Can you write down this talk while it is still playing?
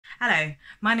Hello,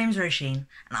 my name's Roisin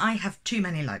and I have too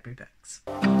many library books.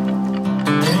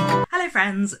 Hello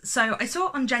friends, so I saw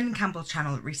on Jen Campbell's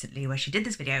channel recently where she did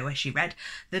this video where she read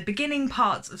the beginning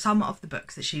parts of some of the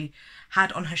books that she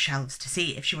had on her shelves to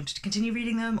see if she wanted to continue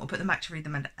reading them or put them back to read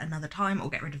them at another time or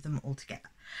get rid of them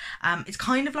altogether. It's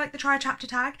kind of like the try a chapter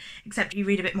tag, except you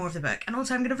read a bit more of the book, and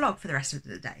also I'm going to vlog for the rest of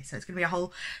the day, so it's going to be a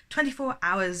whole 24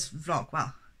 hours vlog.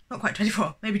 Well, not quite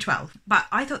 24, maybe 12. But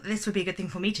I thought that this would be a good thing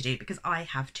for me to do because I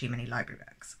have too many library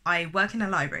books. I work in a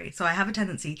library, so I have a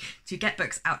tendency to get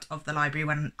books out of the library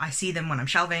when I see them when I'm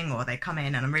shelving or they come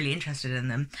in and I'm really interested in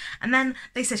them, and then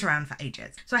they sit around for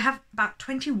ages. So I have about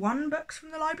 21 books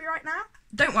from the library right now.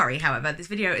 Don't worry, however, this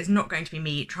video is not going to be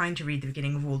me trying to read the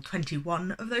beginning of all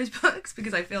 21 of those books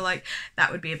because I feel like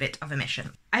that would be a bit of a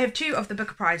mission. I have 2 of the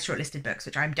Booker Prize shortlisted books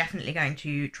which I'm definitely going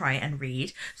to try and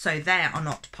read, so they are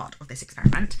not part of this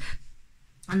experiment.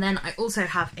 And then I also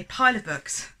have a pile of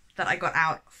books that I got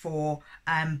out for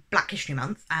Black History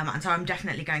Month, and so I'm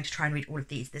definitely going to try and read all of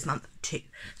these this month too.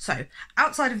 So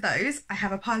outside of those, I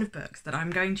have a pile of books that I'm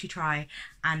going to try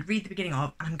and read the beginning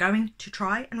of, and I'm going to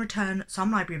try and return some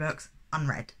library books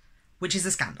unread, which is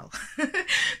a scandal.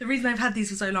 The reason I've had these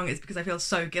for so long is because I feel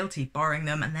so guilty borrowing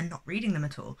them and then not reading them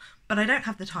at all, but I don't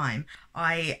have the time.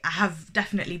 I have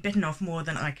definitely bitten off more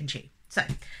than I can chew. So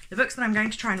the books that I'm going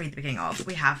to try and read the beginning of,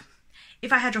 we have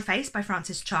If I Had Your Face by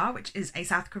Frances Cha, which is a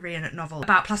South Korean novel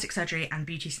about plastic surgery and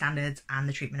beauty standards and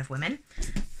the treatment of women.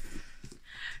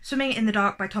 Swimming in the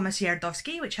Dark by Thomas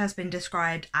Jerdowski, which has been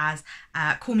described as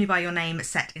Call Me By Your Name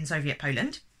set in Soviet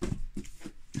Poland.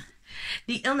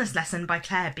 The Illness Lesson by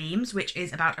Claire Beams, which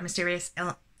is about a mysterious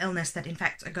illness that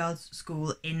infects a girls'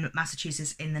 school in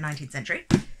Massachusetts in the 19th century.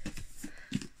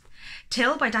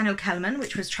 Tyll by Daniel Kehlmann,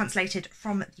 which was translated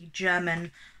from the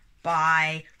German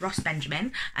by Ross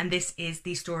Benjamin, and this is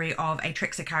the story of a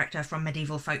trickster character from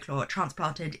medieval folklore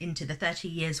transplanted into the 30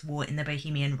 Years' War in the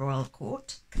Bohemian royal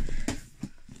court.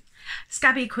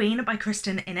 Scabby Queen by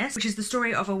Kirsten, which is the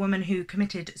story of a woman who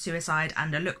committed suicide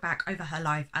and a look back over her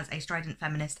life as a strident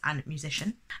feminist and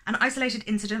musician. An Isolated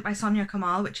Incident by Soniah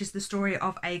Kamal, which is the story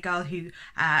of a girl who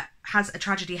has a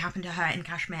tragedy happen to her in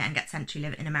Kashmir and gets sent to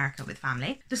live in America with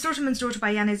family. The Slaughterman's Daughter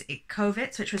by Yaniv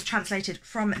Ikzcovitz, which was translated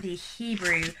from the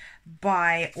Hebrew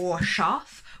by Or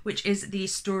Shaf, which is the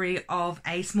story of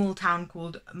a small town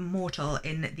called Mortal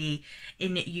in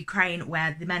Ukraine,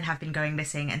 where the men have been going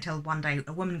missing until one day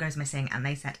a woman goes missing and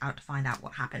they set out to find out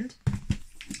what happened.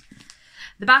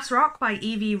 The Bass Rock by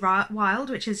Evie,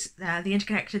 Wyld, which is the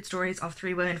interconnected stories of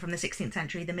 3 women from the 16th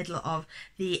century, the middle of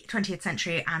the 20th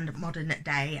century and modern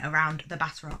day around the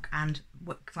Bass Rock and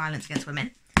violence against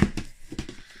women.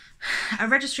 A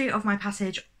Registry of My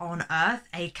Passage on Earth,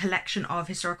 a collection of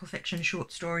historical fiction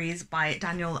short stories by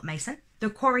Daniel Mason. The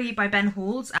Quarry by Ben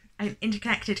Halls, an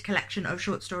interconnected collection of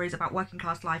short stories about working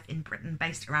class life in Britain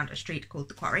based around a street called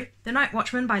the Quarry. The Night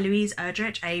Watchman by Louise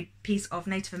Erdrich, a piece of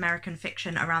Native American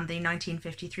fiction around the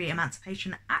 1953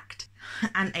 Emancipation Act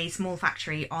and a small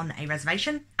factory on a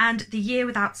reservation. And The Year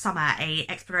Without Summer, a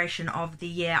exploration of the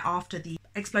year after the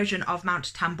explosion of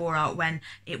Mount Tambora, when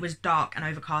it was dark and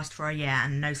overcast for a year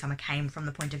and no summer came, from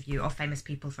the point of view of famous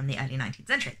people from the early 19th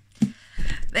century.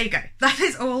 There you go. That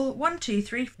is all 1, 2,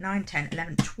 3, 9, 10,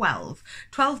 11, 12.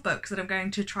 12 books that I'm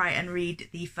going to try and read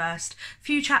the first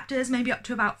few chapters, maybe up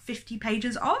to about 50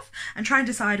 pages of, and try and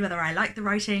decide whether I like the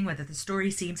writing, whether the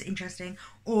story seems interesting,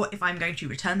 or if I'm going to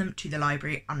return them to the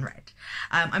library unread.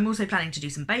 I'm also planning to do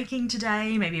some baking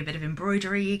today, maybe a bit of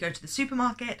embroidery, go to the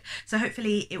supermarket, so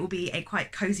hopefully it will be a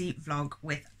quite cosy vlog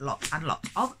with lots and lots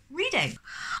of reading.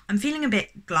 I'm feeling a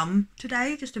bit glum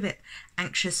today, just a bit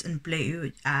anxious and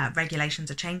blue. Regulations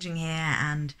are changing here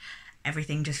and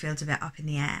everything just feels a bit up in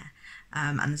the air,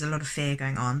 and there's a lot of fear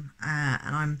going on,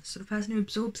 and I'm the sort of person who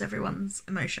absorbs everyone's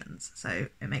emotions, so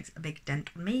it makes a big dent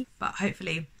on me, but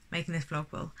hopefully making this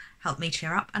vlog will help me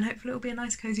cheer up, and hopefully it'll be a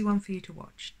nice cosy one for you to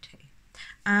watch too.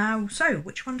 So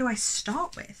which one do I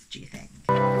start with, do you think?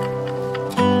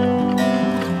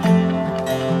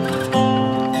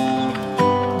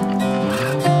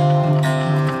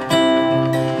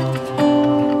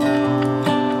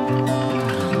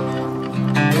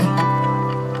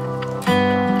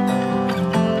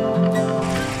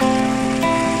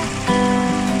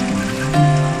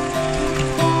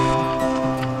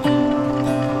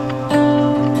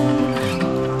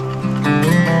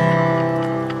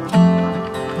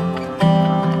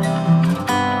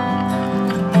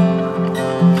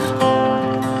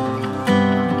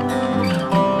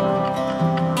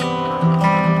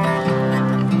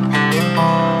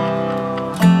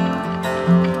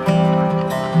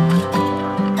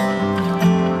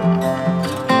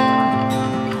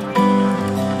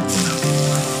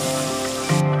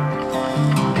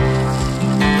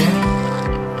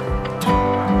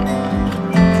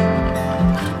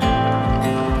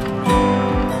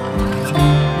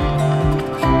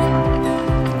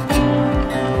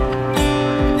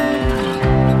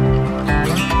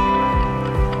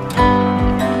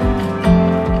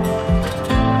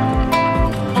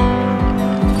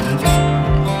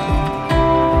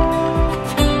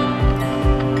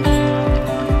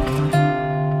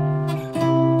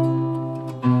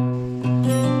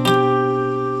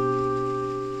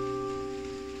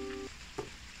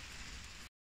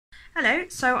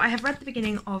 so I have read the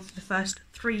beginning of the first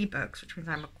 3 books, which means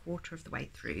I'm a quarter of the way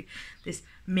through this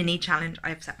mini challenge I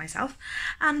have set myself,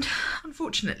 and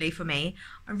unfortunately for me,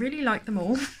 I really like them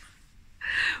all,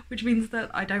 which means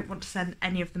that I don't want to send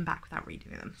any of them back without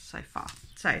reading them so far.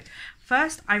 So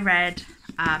first I read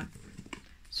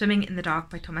Swimming in the Dark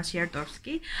by Thomas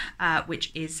Jerdowski,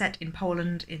 which is set in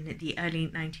Poland in the early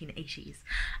 1980s,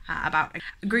 about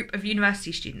a group of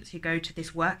university students who go to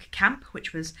this work camp,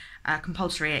 which was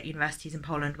compulsory at universities in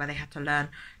Poland, where they had to learn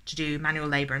to do manual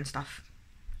labour and stuff,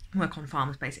 work on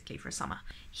farms basically for a summer.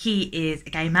 He is a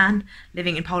gay man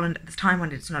living in Poland at this time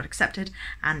when it's not accepted,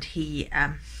 and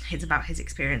it's about his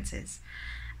experiences.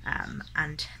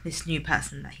 And this new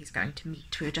person that he's going to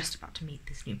meet. We're just about to meet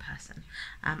this new person.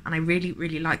 And I really,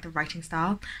 really like the writing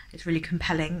style. It's really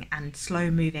compelling and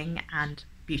slow moving and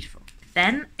beautiful.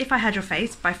 Then, If I Had Your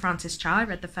Face by Frances Cha. I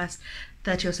read the first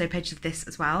 30 or so pages of this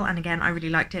as well, and again I really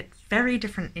liked it. Very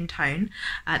different in tone.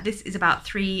 This is about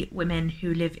 3 women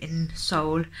who live in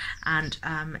Seoul, and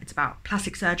it's about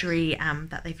plastic surgery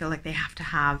that they feel like they have to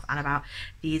have, and about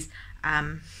these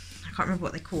I can't remember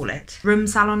what they call it, room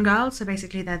salon girls. So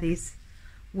basically they're these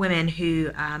women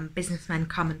who businessmen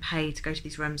come and pay to go to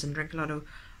these rooms and drink a lot of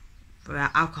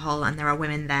alcohol, and there are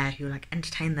women there who like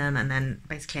entertain them and then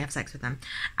basically have sex with them,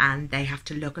 and they have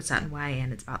to look a certain way,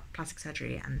 and it's about plastic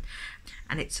surgery, and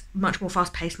it's much more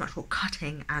fast-paced, much more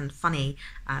cutting and funny,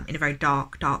 in a very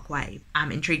dark way.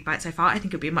 I'm intrigued by it so far. I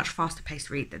think it'll be a much faster-paced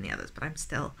read than the others, but I'm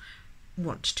still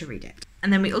want to read it.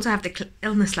 And then we also have The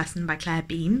Illness Lesson by Claire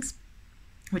Beams,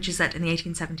 which is set in the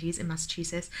 1870s in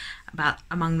Massachusetts, about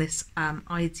among this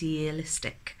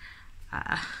idealistic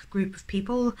group of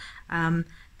people.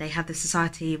 They had this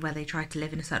society where they tried to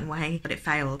live in a certain way, but it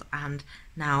failed, and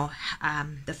now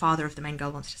the father of the main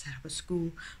girl wants to set up a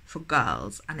school for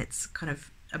girls, and it's kind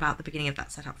of about the beginning of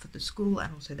that setup for the school.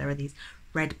 And also there are these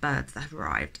red birds that have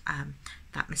arrived,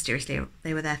 that mysteriously,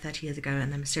 they were there 30 years ago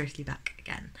and they're mysteriously back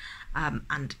again,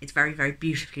 and it's very, very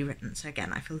beautifully written. So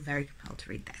again, I feel very compelled to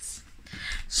read this.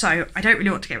 So I don't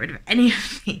really want to get rid of any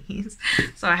of these,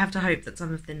 so I have to hope that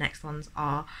some of the next ones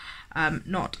are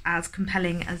not as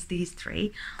compelling as these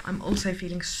 3. I'm also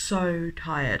feeling so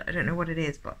tired. I don't know what it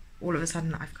is, but all of a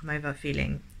sudden I've come over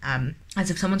feeling as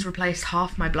if someone's replaced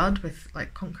half my blood with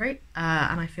like concrete,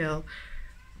 and I feel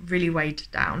really weighed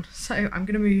down. So I'm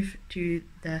going to move to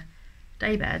the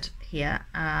daybed here,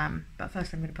 but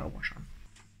first I'm going to put a wash on.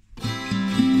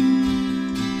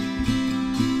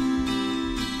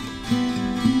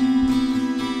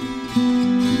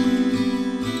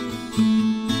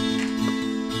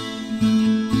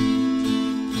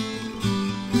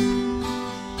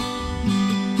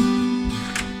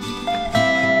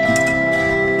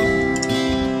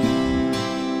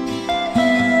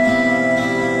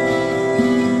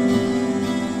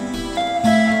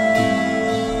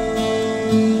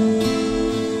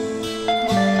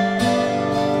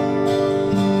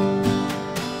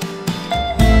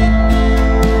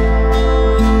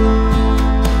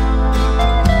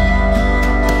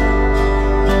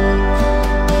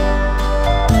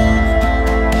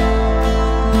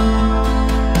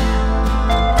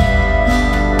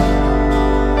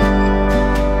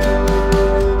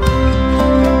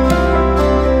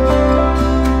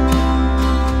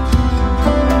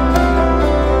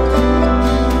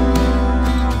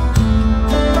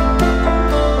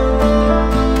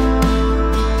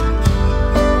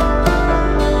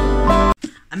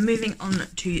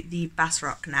 To the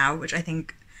Basrock now, which I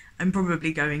think I'm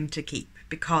probably going to keep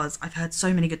because I've heard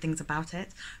so many good things about it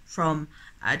from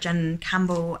Jen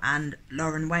Campbell and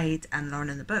Lauren Wade and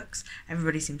Lauren in the Books.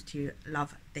 Everybody seems to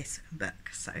love this book,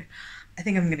 so I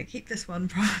think I'm going to keep this one.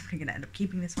 Probably going to end up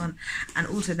keeping this one, and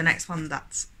also the next one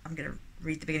that I'm going to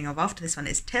read the beginning of after this one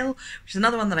is Tyll, which is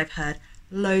another one that I've heard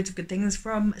loads of good things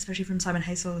from, especially from Simon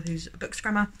Hazel, who's a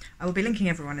bookstagrammer. I will be linking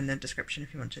everyone in the description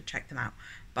if you want to check them out,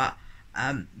 but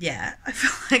yeah, I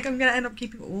feel like I'm going to end up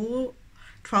keeping all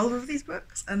 12 of these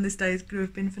books, and this day is going to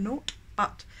have been for naught,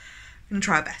 but I'm going to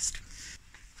try our best.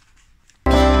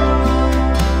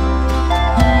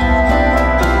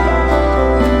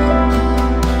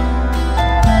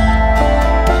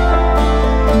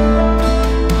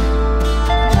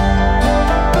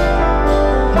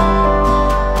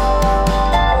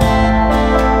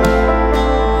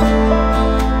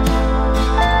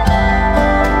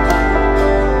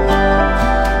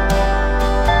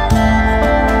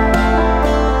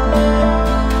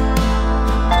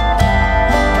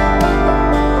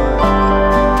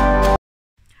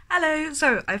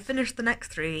 So I've finished the next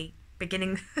 3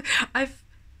 I've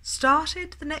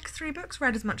started the next 3 books,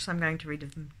 read as much as I'm going to read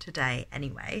of them today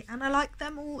anyway, and I like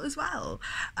them all as well.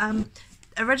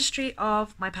 A registry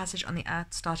of my passage on the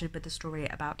earth started with a story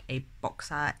about a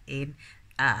boxer in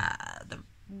the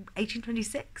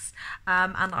 1826,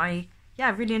 and I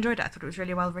really enjoyed it. I thought it was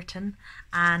really well written,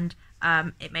 and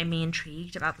it made me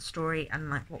intrigued about the story and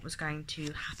like what was going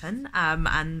to happen,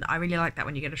 and I really like that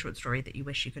when you get a short story that you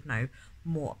wish you could know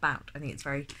more about. I think it's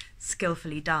very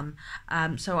skillfully done,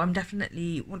 so I'm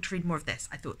definitely want to read more of this.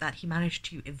 I thought that he managed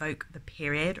to evoke the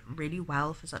period really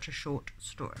well for such a short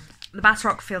story. The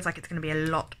Basrock feels like it's going to be a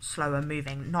lot slower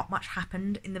moving. Not much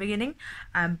happened in the beginning,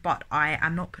 but I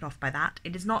am not put off by that.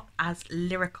 It is not as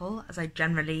lyrical as I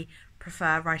generally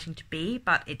prefer writing to be,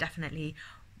 but it definitely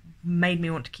made me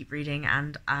want to keep reading,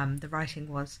 and the writing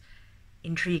was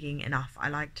intriguing enough. I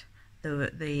liked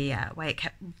the way it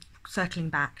kept circling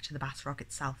back to the Basrock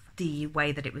itself, the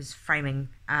way that it was framing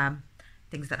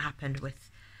things that happened with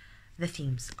the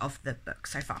themes of the book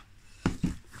so far.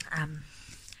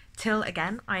 Tyll,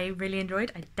 again, I really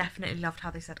enjoyed. I definitely loved how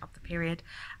they set up the period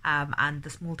and the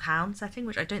small town setting,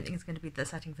 which I don't think is going to be the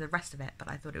setting for the rest of it, but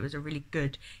I thought it was a really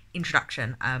good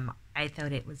introduction. I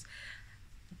thought it was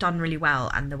done really well,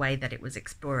 and the way that it was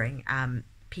exploring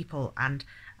people and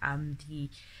the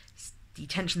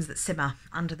tensions that simmer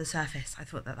under the surface, I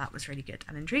thought that that was really good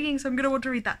and intriguing, so I'm going to want to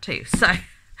read that too. So,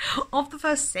 of the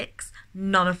first 6,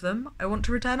 none of them I want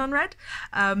to return unread,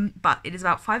 but it is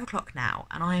about 5 o'clock now,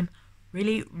 and I'm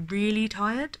really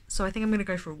tired, so I think I'm going to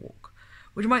go for a walk,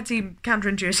 which might seem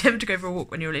counterintuitive to go for a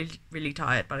walk when you're really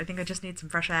tired, but I think I just need some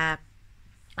fresh air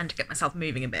and to get myself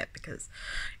moving a bit, because,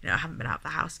 you know, I haven't been out of the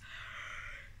house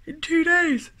in 2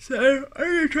 days, so I'm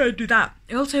going to try and do that.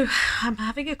 Also, I'm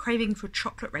having a craving for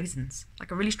chocolate raisins, like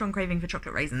a really strong craving for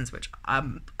chocolate raisins, which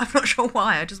I'm not sure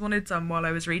why, I just wanted some while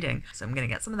I was reading, so I'm going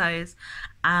to get some of those,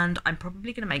 and I'm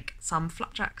probably going to make some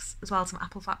flapjacks as well, some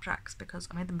apple flapjacks, because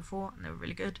I made them before and they were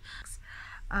really good.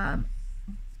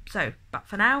 But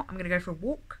for now, I'm going to go for a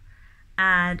walk,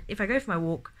 and if I go for my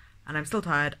walk and I'm still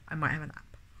tired, I might have a nap.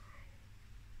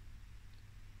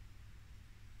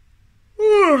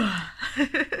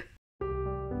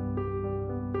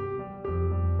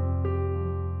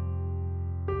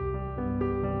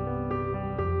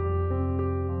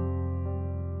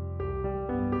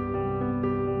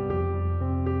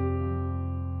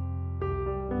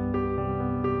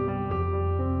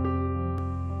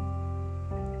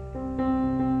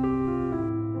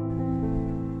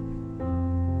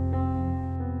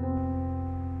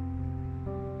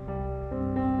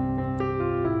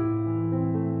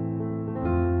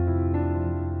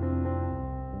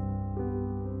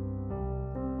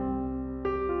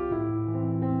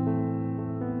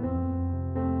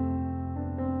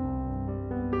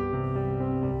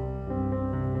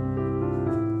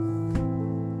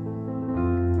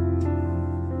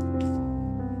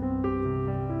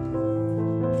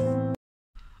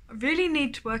 Really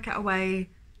need to work out a way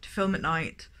to film at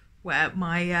night where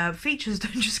my features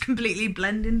don't just completely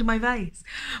blend into my face.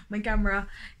 My camera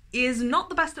is not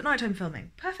the best at nighttime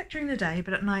filming. Perfect during the day,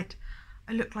 but at night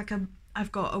I look like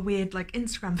I've got a weird like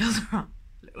Instagram filter on.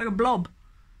 I look like a blob.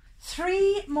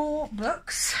 3 more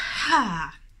books.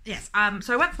 Yes,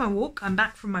 so I went for my walk. I'm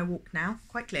back from my walk now,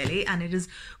 quite clearly, and it has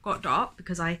got dark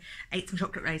because I ate some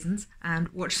chocolate raisins and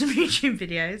watched some YouTube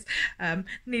videos.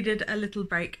 Needed a little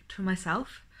break to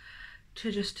myself to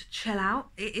just chill out.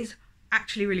 It is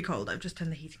actually really cold. I've just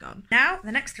turned the heating on. Now,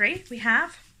 the next 3, we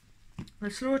have The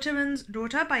Slaughterman's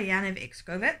Daughter by Yaniv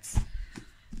Ikzcovitz,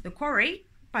 The Quarry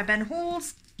by Ben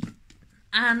Halls,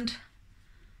 and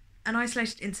An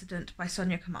Isolated Incident by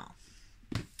Soniah Kamal.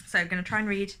 So I'm going to try and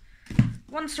read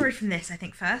one story from this, I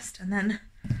think, first, and then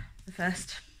the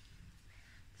first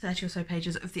 30 or so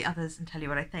pages of the others and tell you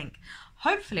what I think.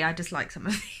 Hopefully I dislike some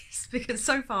of these, because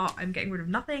so far I'm getting rid of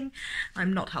nothing.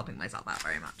 I'm not helping myself out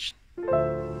very much.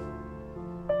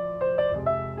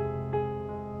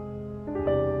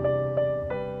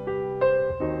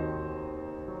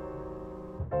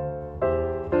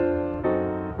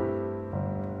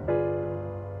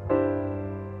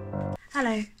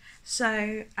 Hello.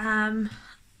 So,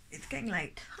 it's getting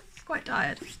late. I'm quite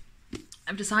tired.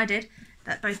 I've decided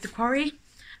that both The Quarry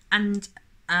and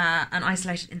An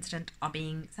Isolated Incident are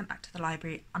being sent back to the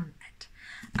library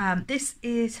unread. This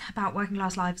is about working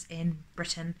class lives in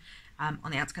Britain,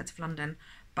 on the outskirts of London,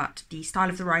 but the style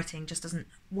of the writing just doesn't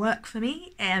work for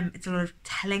me. It's a lot of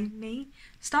telling me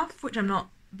stuff, which I'm not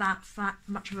that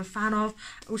much of a fan of.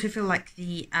 I also feel like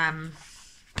the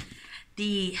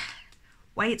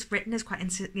way it's written is quite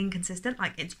inconsistent.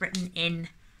 Like, it's written in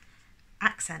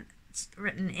accent. It's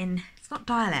written in, it's not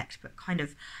dialect, but kind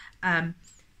of, and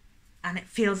it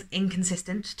feels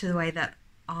inconsistent to the way that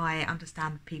I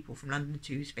understand people from London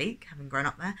to speak, having grown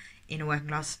up there in a working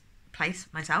class place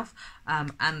myself,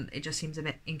 and it just seems a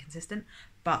bit inconsistent,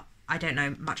 but I don't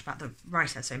know much about the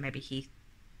writer, so maybe he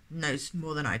knows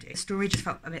more than I do. The story just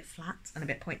felt a bit flat and a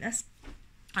bit pointless.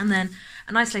 And then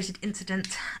An Isolated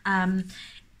Incident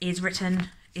is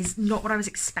not what I was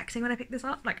expecting when I picked this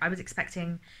up. Like, I was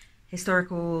expecting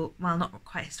historical, well, not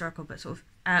quite historical, but sort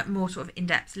of more sort of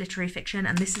in-depth literary fiction,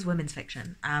 and this is women's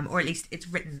fiction, or at least it's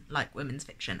written like women's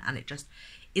fiction, and it just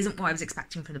isn't what I was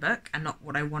expecting from the book and not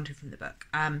what I wanted from the book.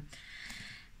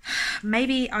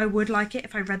 Maybe I would like it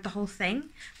if I read the whole thing,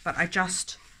 but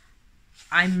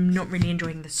I'm not really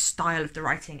enjoying the style of the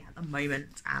writing at the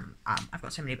moment. I've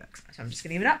got so many books, so I'm just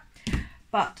going to give it up.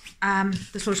 But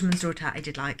The Slaughterman's Daughter I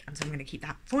did like, and so I'm going to keep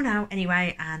that for now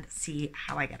anyway and see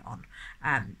how I get on.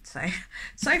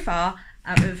 So far,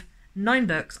 out of 9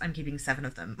 books, I'm keeping 7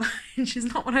 of them, which is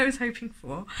not what I was hoping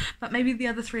for. But maybe the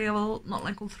other 3 I will not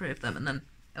like all 3 of them, and then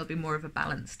it'll be more of a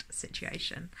balanced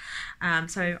situation.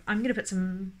 So I'm going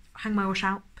to hang my wash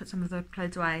out, put some of the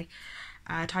clothes away,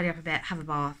 tidy up a bit, have a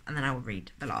bath, and then I will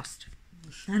read the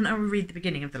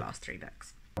beginning of the last 3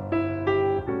 books.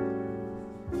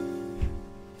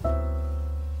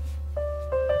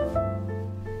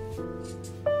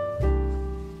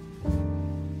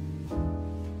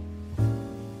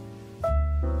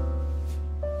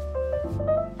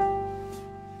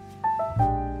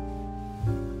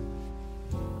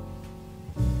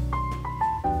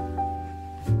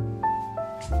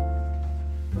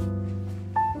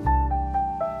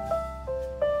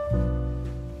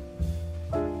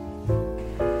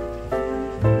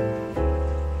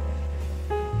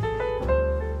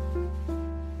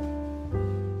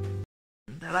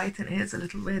 Light and it is a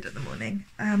little weird at the morning.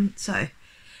 So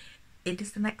it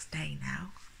is the next day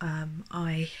now.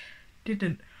 I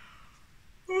didn't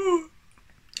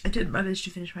manage to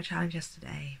finish my challenge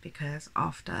yesterday because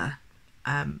after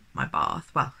my bath,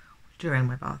 well, during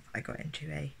my bath, I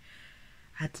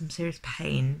had some serious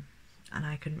pain and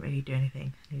I couldn't really do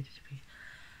anything. I needed to be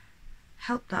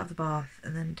helped out of the bath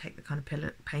and then take the kind of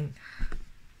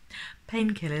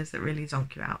painkillers that really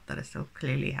zonk you out, that are still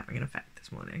clearly having an effect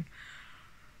this morning.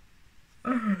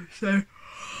 So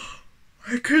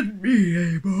I couldn't be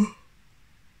able.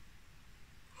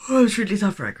 I was really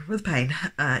suffering with pain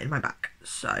in my back,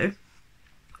 so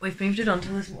we've moved it on to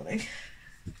this morning.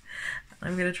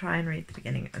 I'm going to try and read the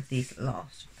beginning of these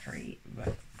last 3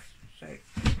 books.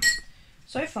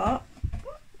 So far,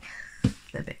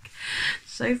 they're big.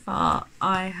 So far,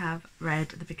 I have read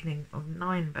the beginning of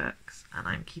 9 books, and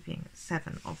I'm keeping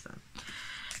 7 of them.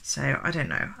 So, I don't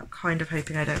know, I'm kind of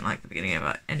hoping I don't like the beginning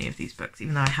of any of these books,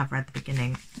 even though I have read the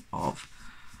beginning of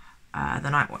The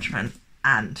Night Watchman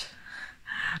and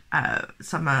The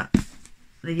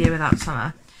Year Without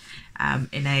Summer,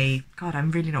 in a, God,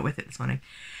 I'm really not with it this morning,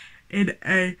 in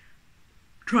a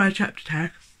try chapter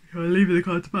tag, which I'll leave in the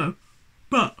cards above,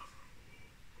 but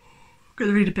I'm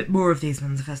going to read a bit more of these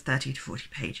ones, the first 30 to 40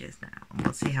 pages now, and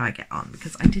we'll see how I get on,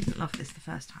 because I didn't love this the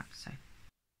first time, so.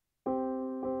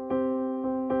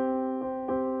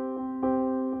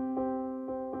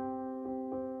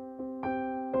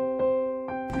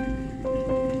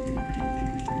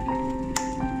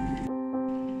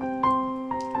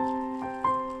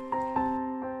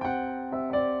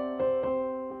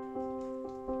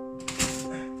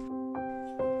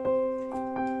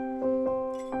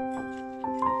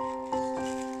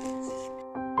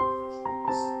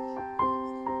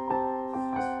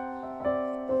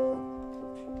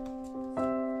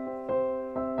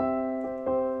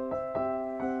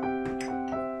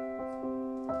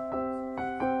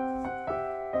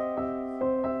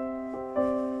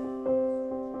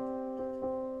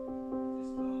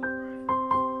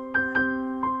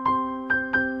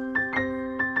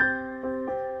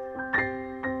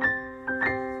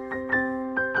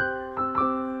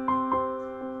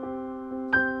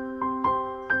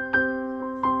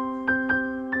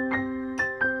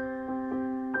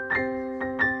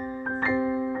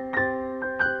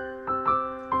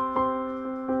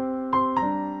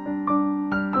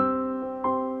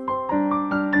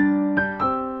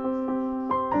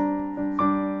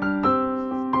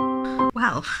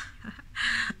 Well,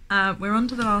 we're on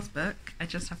to the last book. I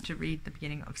just have to read the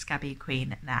beginning of Scabby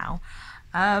Queen now.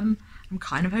 I'm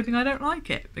kind of hoping I don't like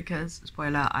it because,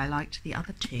 spoiler, I liked the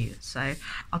other 2. So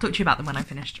I'll talk to you about them when I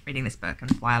finished reading this book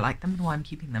and why I like them and why I'm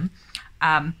keeping them.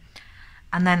 And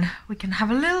then we can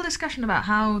have a little discussion about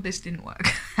how this didn't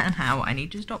work and how I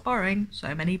need to stop borrowing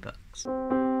so many books.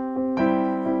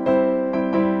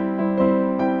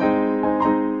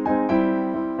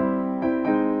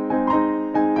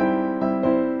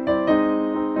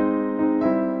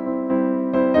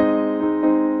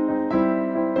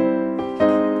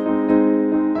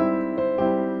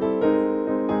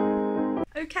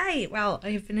 Okay, well,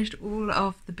 I have finished all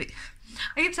of the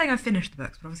I keep saying I've finished the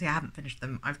books, but obviously I haven't finished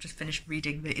them. I've just finished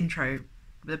reading the intro,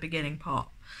 the beginning part,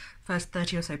 first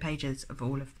 30 or so pages of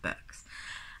all of the books.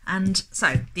 And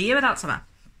so, The Year Without Summer.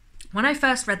 When I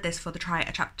first read this for the Try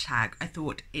a Chapter tag, I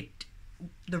thought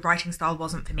the writing style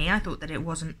wasn't for me. I thought that it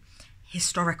wasn't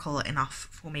historical enough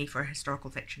for me for a historical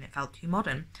fiction. It felt too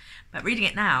modern. But reading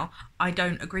it now, I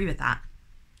don't agree with that.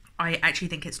 I actually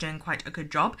think it's doing quite a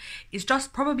good job. It's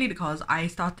just probably because I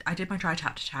did my Try a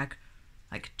Chapter tag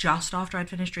like just after I'd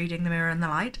finished reading The Mirror and the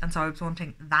Light, and so I was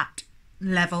wanting that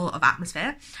level of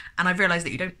atmosphere, and I've realised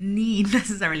that you don't need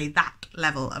necessarily that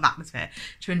level of atmosphere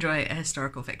to enjoy a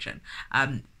historical fiction.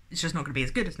 It's just not going to be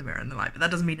as good as The Mirror and the Light, but that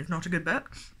doesn't mean it's not a good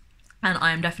book. And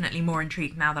I am definitely more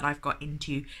intrigued now that I've got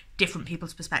into different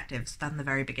people's perspectives than the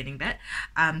very beginning bit.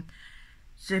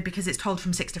 So because it's told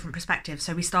from 6 different perspectives.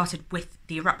 So we started with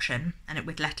the eruption, and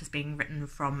with letters being written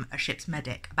from a ship's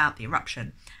medic about the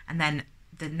eruption, and then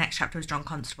the next chapter was John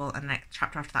Constable, and the next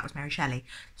chapter after that was Mary Shelley.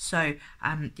 So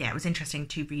yeah, it was interesting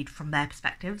to read from their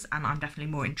perspectives, and I'm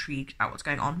definitely more intrigued about what's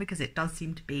going on, because it does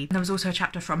seem to be... There was also a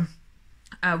chapter from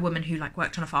a woman who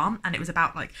worked on a farm, and it was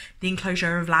about the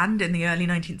enclosure of land in the early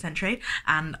 19th century,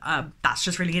 and that's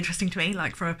just really interesting to me,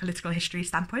 from a political history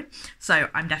standpoint. So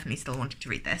I'm definitely still wanting to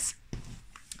read this.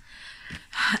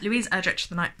 Louise Erdrich,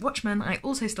 The Night Watchman, I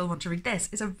also still want to read this.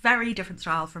 It's a very different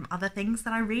style from other things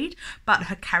that I read, but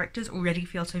her characters already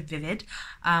feel so vivid,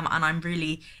 and I'm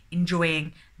really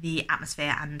enjoying the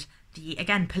atmosphere and the,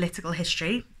 again, political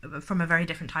history from a very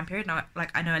different time period. Now,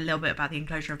 I know a little bit about the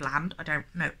enclosure of land. I don't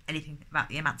know anything about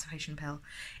the Emancipation Pill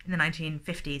in the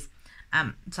 1950s.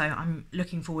 So I'm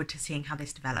looking forward to seeing how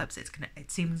this develops. It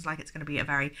seems like it's going to be a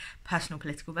very personal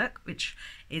political book, which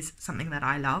is something that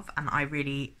I love, and I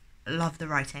really love the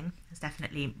writing. It's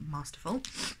definitely masterful.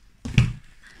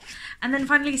 And then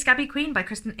finally, Scabby Queen by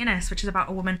Kirsten, which is about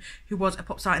a woman who was a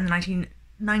pop star in the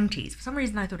 1990s. For some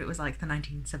reason I thought it was the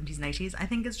 1970s and 80s. I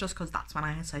think it's just because that's when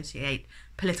I associate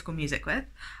political music with.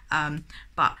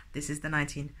 But this is the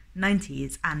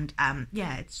 1990s, and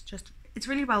yeah, it's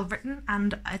really well written,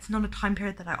 and it's not a time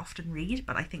period that I often read,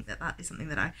 but I think that is something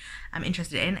that I am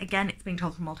interested in. Again, it's being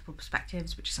told from multiple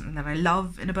perspectives, which is something that I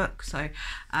love in a book, so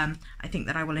I think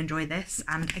that I will enjoy this.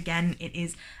 And again, it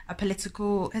is a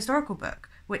political historical book,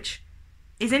 which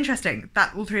is interesting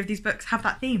that all 3 of these books have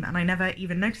that theme, and I never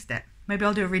even noticed it. Maybe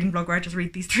I'll do a reading blog where I just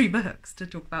read these 3 books to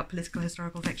talk about political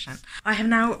historical fiction. I have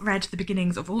now read the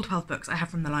beginnings of all 12 books I have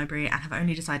from the library, and have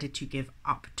only decided to give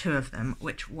up 2 of them,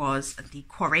 which was The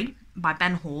Quarry by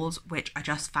Ben Halls, which I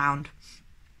just found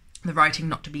the writing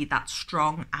not to be that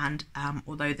strong, and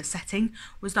although the setting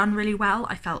was done really well,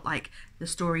 I felt like the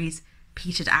stories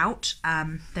petered out.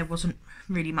 There wasn't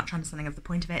really much understanding of the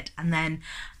point of it, and then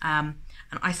An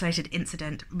Isolated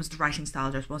Incident was the writing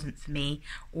style just wasn't for me,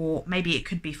 or maybe it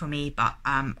could be for me, but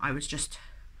I was just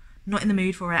not in the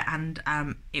mood for it, and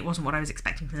it wasn't what I was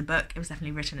expecting from the book. It was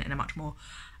definitely written in a much more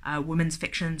women's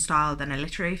fiction style than a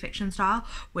literary fiction style,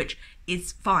 which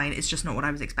is fine. It's just not what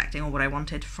I was expecting or what I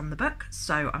wanted from the book,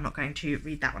 so I'm not going to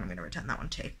read that one. I'm going to return that one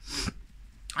too.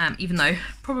 Even though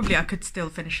probably I could still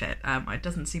finish it. It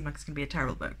doesn't seem like it's going to be a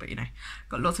terrible book, but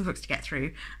got lots of books to get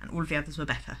through, and all of the others were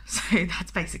better, so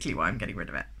that's basically why I'm getting rid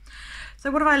of it. So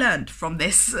what have I learned from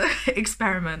this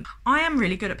experiment? I am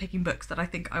really good at picking books that I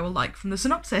think I will like from the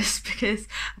synopsis, because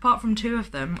apart from 2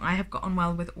 of them, I have got on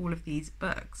well with all of these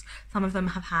books. Some of them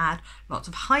have had lots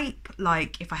of hype,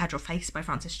 like If I Had Your Face by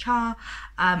Frances Cha,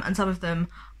 and some of them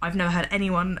I've never heard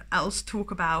anyone else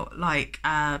talk about, like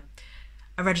A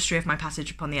Registry of My Passage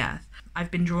Upon the Earth.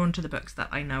 I've been drawn to the books that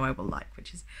I know I will like,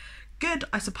 which is good,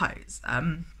 I suppose.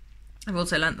 I've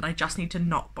also learnt that I just need to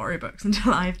not borrow books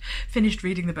until I've finished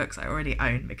reading the books I already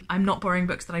own, because I'm not borrowing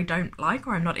books that I don't like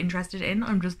or I'm not interested in.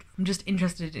 I'm just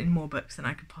interested in more books than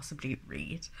I could possibly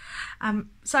read.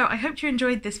 So I hope you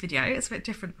enjoyed this video. It's a bit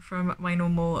different from my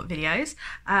normal videos,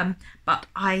 but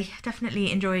I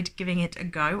definitely enjoyed giving it a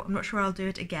go. I'm not sure I'll do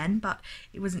it again, but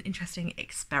it was an interesting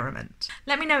experiment.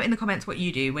 Let me know in the comments what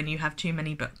you do when you have too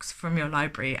many books from your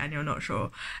library and you're not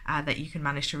sure that you can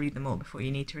manage to read them all before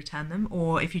you need to return them,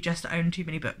 or if you just own too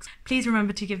many books. Please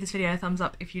remember to give this video a thumbs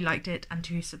up if you liked it, and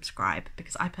to subscribe,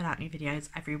 because I put out new videos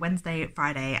every Wednesday,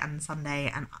 Friday and Sunday,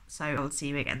 and so I'll see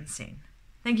you again soon.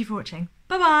 Thank you for watching.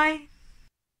 Bye bye!